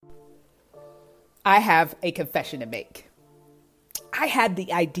I have a confession to make. I had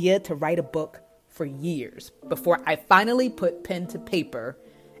the idea to write a book for years before I finally put pen to paper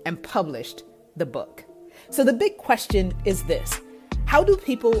and published the book. So the big question is this: how do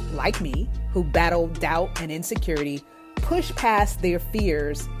people like me who battle doubt and insecurity push past their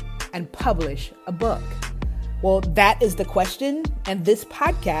fears and publish a book? Well, that is the question, and this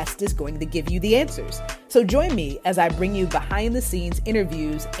podcast is going to give you the answers. So join me as I bring you behind the scenes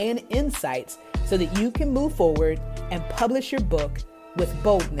interviews and insights so that you can move forward and publish your book with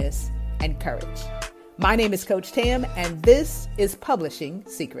boldness and courage. My name is Coach Tam, and this is Publishing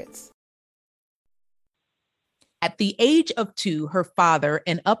Secrets. At the age of 2, her father,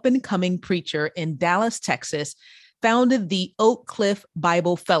 an up-and-coming preacher in Dallas, Texas, founded the Oak Cliff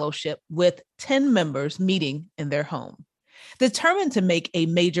Bible Fellowship with 10 members meeting in their home. Determined to make a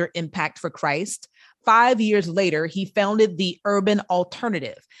major impact for Christ, 5 years later, he founded the Urban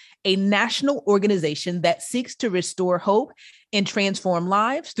Alternative, a national organization that seeks to restore hope and transform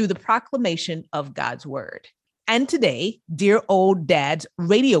lives through the proclamation of God's word. And today, Dear Old Dad's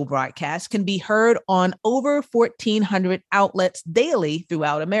radio broadcast can be heard on over 1,400 outlets daily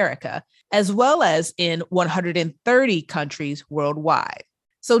throughout America, as well as in 130 countries worldwide.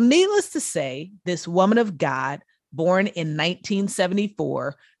 So needless to say, this woman of God, born in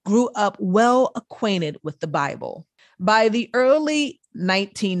 1974, grew up well acquainted with the Bible. By the early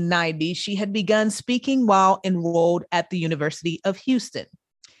 1990s, she had begun speaking while enrolled at the University of Houston.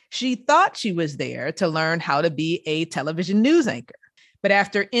 She thought she was there to learn how to be a television news anchor. But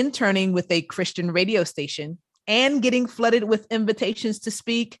after interning with a Christian radio station and getting flooded with invitations to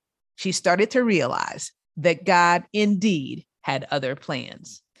speak, she started to realize that God indeed had other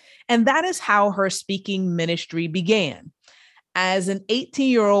plans. And that is how her speaking ministry began, as an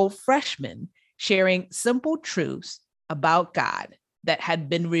 18-year-old freshman sharing simple truths about God that had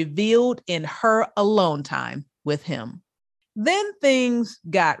been revealed in her alone time with him. Then things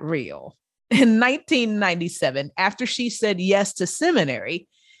got real. In 1997, after she said yes to seminary,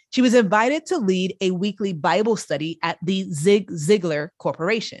 she was invited to lead a weekly Bible study at the Zig Ziglar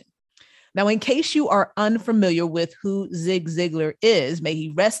Corporation. Now, in case you are unfamiliar with who Zig Ziglar is, may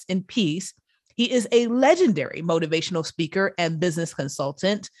he rest in peace. He is a legendary motivational speaker and business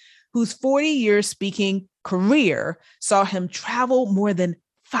consultant whose 40-year speaking career saw him travel more than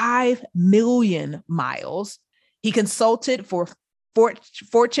 5 million miles. He consulted for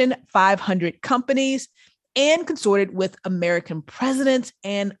Fortune 500 companies and consorted with American presidents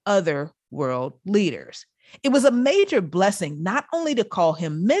and other world leaders. It was a major blessing not only to call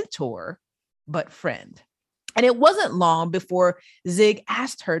him mentor, but friend. And it wasn't long before Zig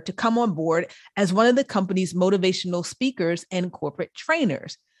asked her to come on board as one of the company's motivational speakers and corporate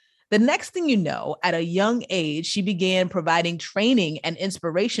trainers. The next thing you know, at a young age, she began providing training and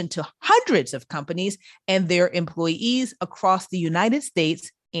inspiration to hundreds of companies and their employees across the United States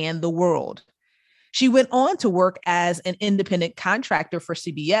and the world. She went on to work as an independent contractor for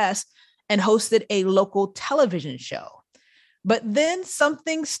CBS and hosted a local television show. But then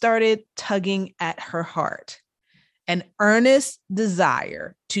something started tugging at her heart, an earnest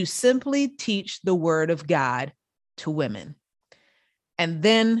desire to simply teach the word of God to women. And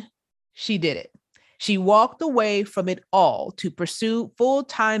then she did it. She walked away from it all to pursue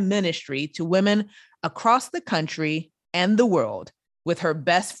full-time ministry to women across the country and the world, with her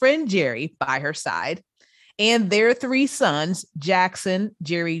best friend Jerry by her side and their 3 sons, Jackson,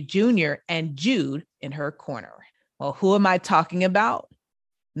 Jerry Jr., and Jude, in her corner. Well, who am I talking about?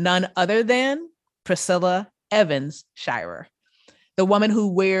 None other than Priscilla Evans Shirer, the woman who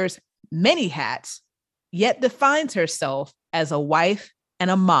wears many hats, yet defines herself as a wife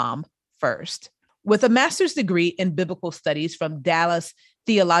and a mom first. With a master's degree in biblical studies from Dallas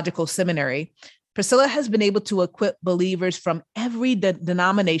Theological Seminary, Priscilla has been able to equip believers from every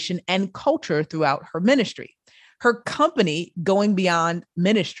denomination and culture throughout her ministry. Her company, Going Beyond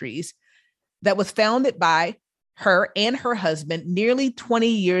Ministries, that was founded by her and her husband nearly 20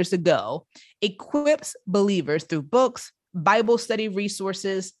 years ago, equips believers through books, Bible study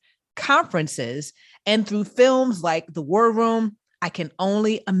resources, conferences, and through films like The War Room, I Can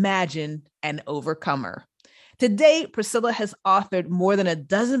Only Imagine, and Overcomer. To date, Priscilla has authored more than a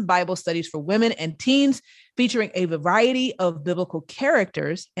dozen Bible studies for women and teens, featuring a variety of biblical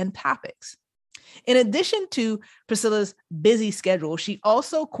characters and topics. In addition to Priscilla's busy schedule, she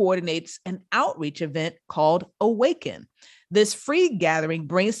also coordinates an outreach event called Awaken. This free gathering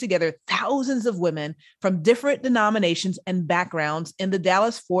brings together thousands of women from different denominations and backgrounds in the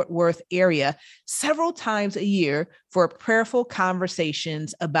Dallas-Fort Worth area several times a year for prayerful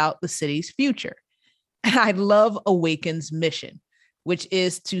conversations about the city's future. And I love Awaken's mission, which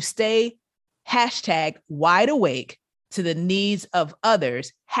is to stay hashtag wide awake to the needs of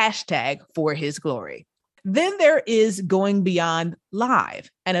others, hashtag for his glory. Then there is Going Beyond Live,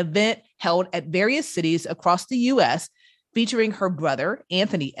 an event held at various cities across the U.S. featuring her brother,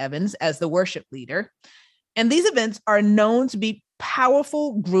 Anthony Evans, as the worship leader. And these events are known to be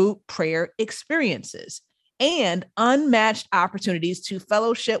powerful group prayer experiences and unmatched opportunities to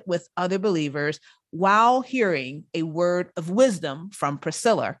fellowship with other believers while hearing a word of wisdom from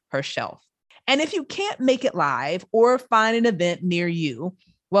Priscilla herself. And if you can't make it live or find an event near you,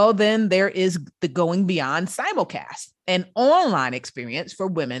 well, then there is the Going Beyond Simulcast, an online experience for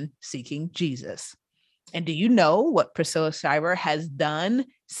women seeking Jesus. And do you know what Priscilla Shirer has done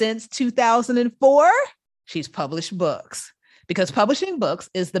since 2004? She's published books, because publishing books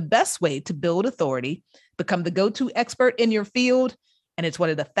is the best way to build authority, become the go-to expert in your field, and it's one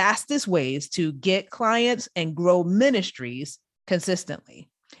of the fastest ways to get clients and grow ministries consistently.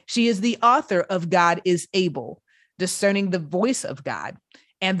 She is the author of God is Able, Discerning the Voice of God,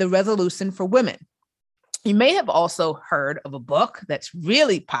 and The Resolution for Women. You may have also heard of a book that's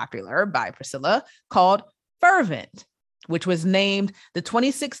really popular by Priscilla called Fervent, which was named the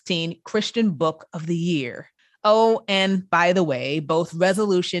 2016 Christian Book of the Year. Oh, and by the way, both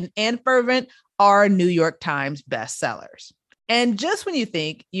Resolution and Fervent are New York Times bestsellers. And just when you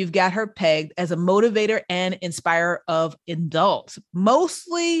think you've got her pegged as a motivator and inspirer of adults,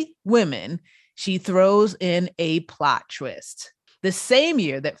 mostly women, she throws in a plot twist. The same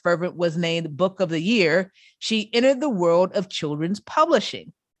year that Fervent was named Book of the Year, she entered the world of children's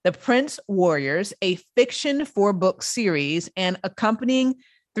publishing. The Prince Warriors, a fiction 4-book series and accompanying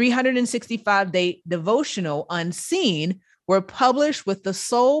 365-day devotional Unseen, were published with the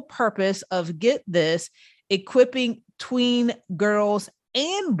sole purpose of, get this, equipping tween girls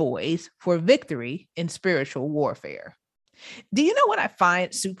and boys for victory in spiritual warfare. Do you know what I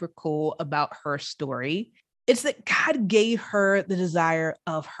find super cool about her story? It's that God gave her the desire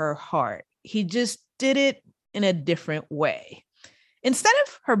of her heart. He just did it in a different way. Instead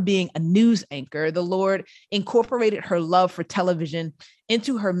of her being a news anchor, the Lord incorporated her love for television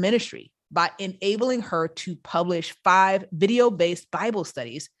into her ministry by enabling her to publish 5 video-based Bible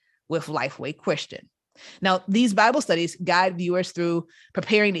studies with Lifeway Christian. Now, these Bible studies guide viewers through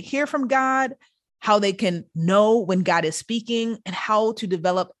preparing to hear from God, how they can know when God is speaking, and how to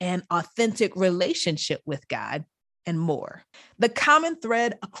develop an authentic relationship with God, and more. The common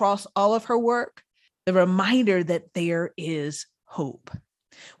thread across all of her work, the reminder that there is hope.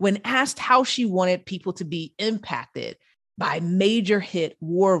 When asked how she wanted people to be impacted by major hit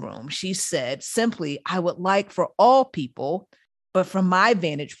War Room, she said simply, "I would like for all people, but from my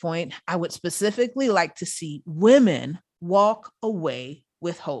vantage point, I would specifically like to see women walk away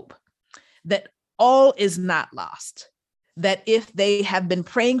with hope, that all is not lost, that if they have been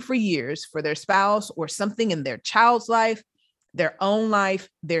praying for years for their spouse or something in their child's life, their own life,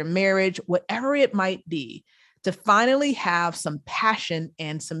 their marriage, whatever it might be, to finally have some passion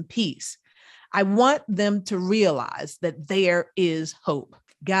and some peace. I want them to realize that there is hope.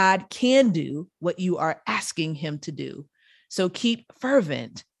 God can do what you are asking him to do. So keep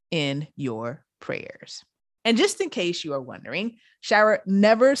fervent in your prayers." And just in case you are wondering, Shirer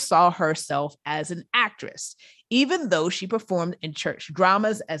never saw herself as an actress, even though she performed in church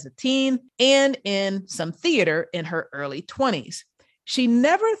dramas as a teen and in some theater in her early 20s. She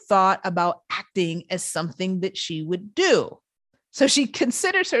never thought about acting as something that she would do. So she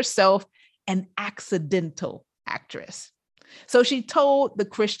considers herself an accidental actress. So she told the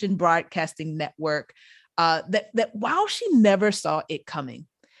Christian Broadcasting Network that while she never saw it coming,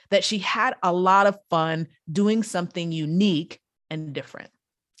 that she had a lot of fun doing something unique and different.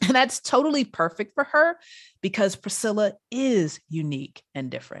 And that's totally perfect for her, because Priscilla is unique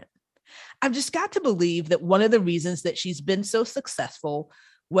and different. I've just got to believe that one of the reasons that she's been so successful,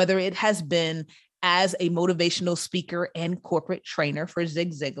 whether it has been as a motivational speaker and corporate trainer for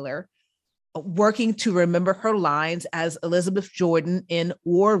Zig Ziglar, working to remember her lines as Elizabeth Jordan in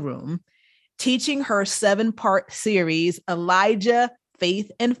War Room, teaching her 7-part series, Elijah,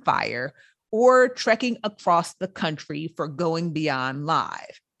 Faith and Fire, or trekking across the country for Going Beyond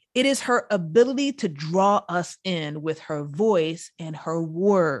Live. It is her ability to draw us in with her voice and her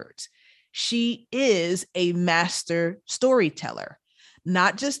words. She is a master storyteller,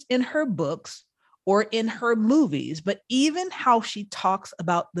 not just in her books or in her movies, but even how she talks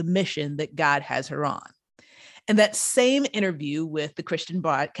about the mission that God has her on. And that same interview with the Christian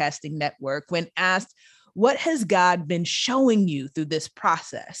Broadcasting Network, when asked, "What has God been showing you through this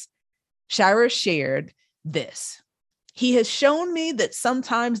process?" Shirer shared this: "He has shown me that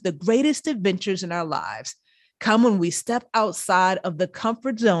sometimes the greatest adventures in our lives come when we step outside of the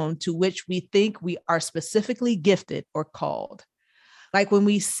comfort zone to which we think we are specifically gifted or called. Like when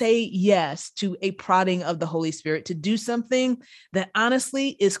we say yes to a prodding of the Holy Spirit to do something that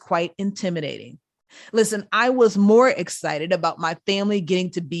honestly is quite intimidating. Listen, I was more excited about my family getting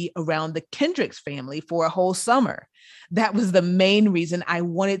to be around the Kendricks family for a whole summer. That was the main reason I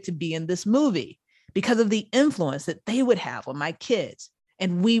wanted to be in this movie, because of the influence that they would have on my kids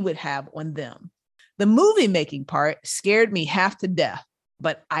and we would have on them. The movie making part scared me half to death,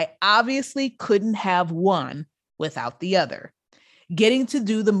 but I obviously couldn't have one without the other. Getting to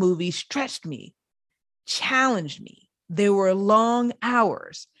do the movie stretched me, challenged me. There were long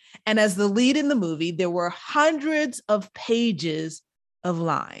hours. And as the lead in the movie, there were hundreds of pages of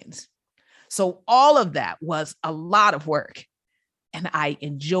lines. So all of that was a lot of work, and I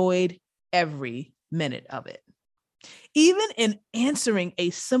enjoyed every minute of it. Even in answering a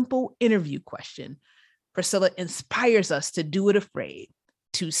simple interview question, Priscilla inspires us to do it afraid,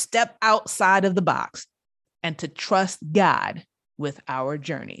 to step outside of the box, and to trust God with our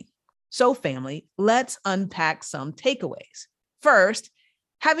journey. So, family, let's unpack some takeaways. First,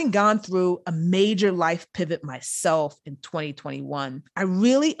 having gone through a major life pivot myself in 2021, I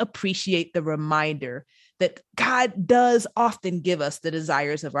really appreciate the reminder that God does often give us the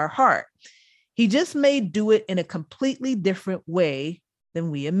desires of our heart. He just may do it in a completely different way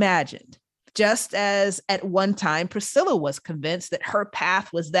than we imagined. Just as at one time, Priscilla was convinced that her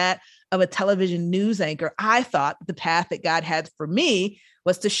path was that of a television news anchor, I thought the path that God had for me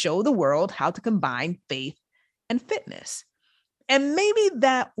was to show the world how to combine faith and fitness. And maybe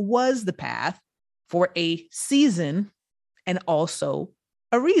that was the path for a season and also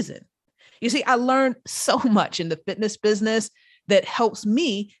a reason. You see, I learned so much in the fitness business that helps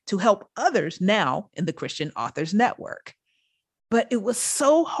me to help others now in the Christian Authors Network. But it was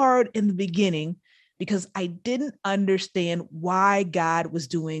so hard in the beginning because I didn't understand why God was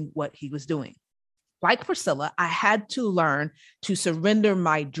doing what he was doing. Like Priscilla, I had to learn to surrender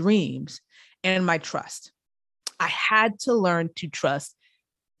my dreams and my trust. I had to learn to trust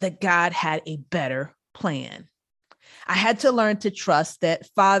that God had a better plan. I had to learn to trust that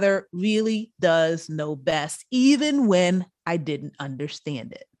Father really does know best, even when I didn't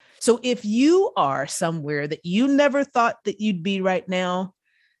understand it. So if you are somewhere that you never thought that you'd be right now,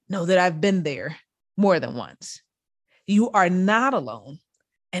 know that I've been there more than once. You are not alone.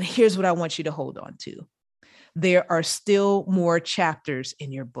 And here's what I want you to hold on to. There are still more chapters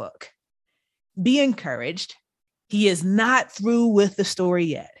in your book. Be encouraged. He is not through with the story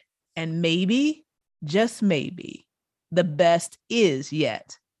yet. And maybe, just maybe, the best is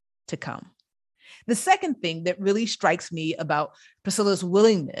yet to come. The second thing that really strikes me about Priscilla's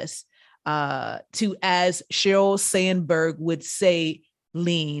willingness to, as Sheryl Sandberg would say,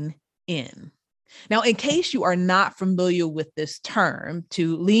 lean in. Now, in case you are not familiar with this term,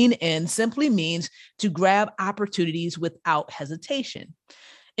 to lean in simply means to grab opportunities without hesitation.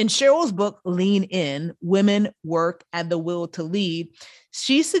 In Sheryl's book, Lean In, Women, Work, and the Will to Lead,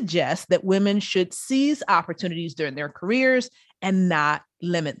 she suggests that women should seize opportunities during their careers and not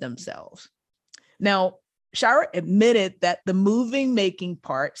limit themselves. Now, Shara admitted that the moving making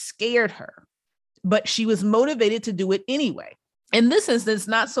part scared her, but she was motivated to do it anyway. In this instance,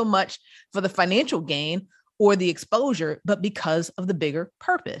 not so much for the financial gain or the exposure, but because of the bigger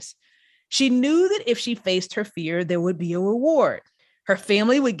purpose. She knew that if she faced her fear, there would be a reward. Her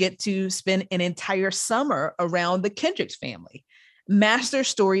family would get to spend an entire summer around the Kendricks family, master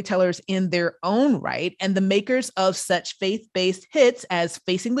storytellers in their own right, and the makers of such faith-based hits as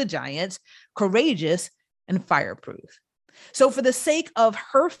Facing the Giants, Courageous, and Fireproof. So for the sake of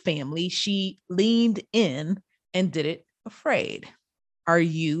her family, she leaned in and did it afraid. Are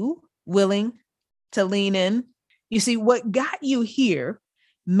you willing to lean in? You see, what got you here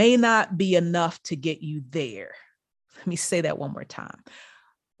may not be enough to get you there. Let me say that one more time.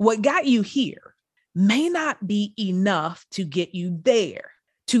 What got you here may not be enough to get you there,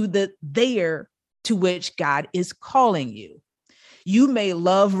 to the there to which God is calling you. You may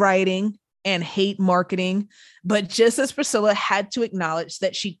love writing and hate marketing, but just as Priscilla had to acknowledge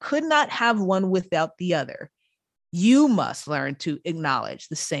that she could not have one without the other, you must learn to acknowledge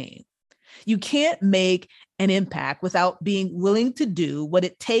the same. You can't make an impact without being willing to do what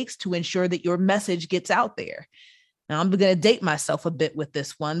it takes to ensure that your message gets out there. Now, I'm going to date myself a bit with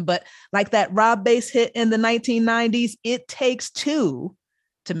this one, but like that Rob Bass hit in the 1990s, it takes two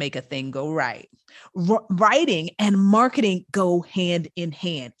to make a thing go right. Writing and marketing go hand in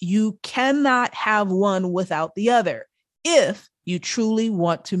hand. You cannot have one without the other if you truly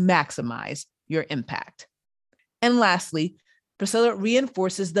want to maximize your impact. And lastly, Priscilla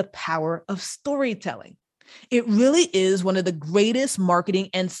reinforces the power of storytelling. It really is one of the greatest marketing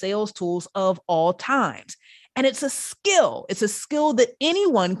and sales tools of all times. And it's a skill. It's a skill that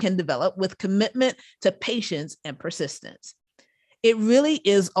anyone can develop with commitment to patience and persistence. It really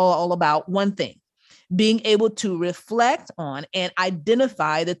is all about one thing: being able to reflect on and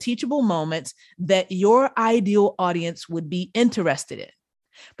identify the teachable moments that your ideal audience would be interested in.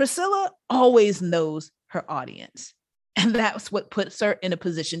 Priscilla always knows her audience, and that's what puts her in a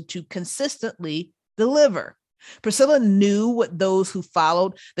position to consistently deliver. Priscilla knew what those who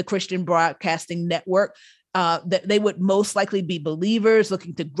followed the Christian Broadcasting Network, that they would most likely be believers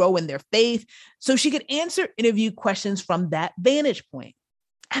looking to grow in their faith, so she could answer interview questions from that vantage point.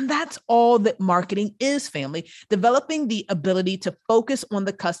 And that's all that marketing is, family: developing the ability to focus on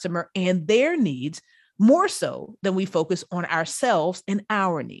the customer and their needs more so than we focus on ourselves and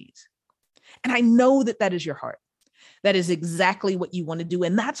our needs. And I know that that is your heart. That is exactly what you want to do.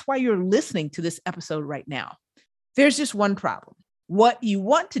 And that's why you're listening to this episode right now. There's just one problem. What you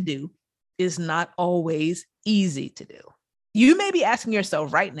want to do is not always easy to do. You may be asking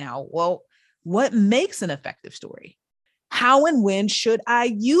yourself right now, well, what makes an effective story? How and when should I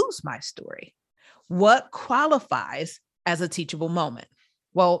use my story? What qualifies as a teachable moment?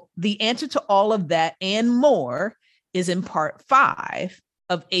 Well, the answer to all of that and more is in part 5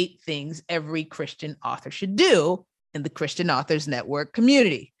 of 8 things every Christian author should do in the Christian Authors Network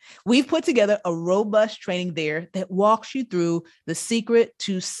community. We've put together a robust training there that walks you through the secret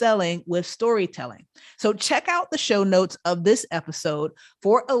to selling with storytelling. So check out the show notes of this episode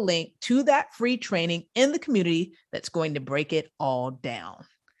for a link to that free training in the community that's going to break it all down.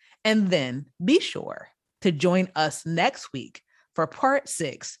 And then be sure to join us next week for part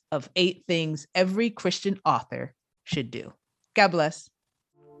 6 of 8 things every Christian author should do. God bless.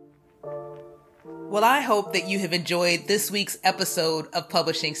 Well, I hope that you have enjoyed this week's episode of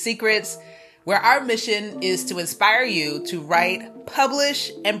Publishing Secrets, where our mission is to inspire you to write, publish,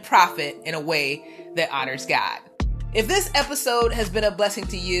 and profit in a way that honors God. If this episode has been a blessing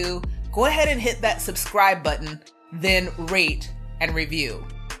to you, go ahead and hit that subscribe button, then rate and review.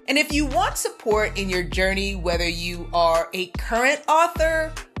 And if you want support in your journey, whether you are a current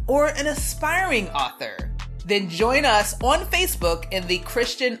author or an aspiring author, then join us on Facebook in the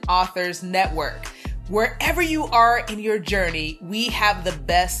Christian Authors Network. Wherever you are in your journey, we have the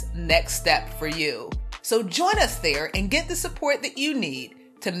best next step for you. So join us there and get the support that you need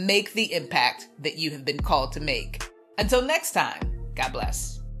to make the impact that you have been called to make. Until next time, God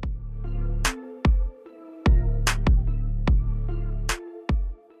bless.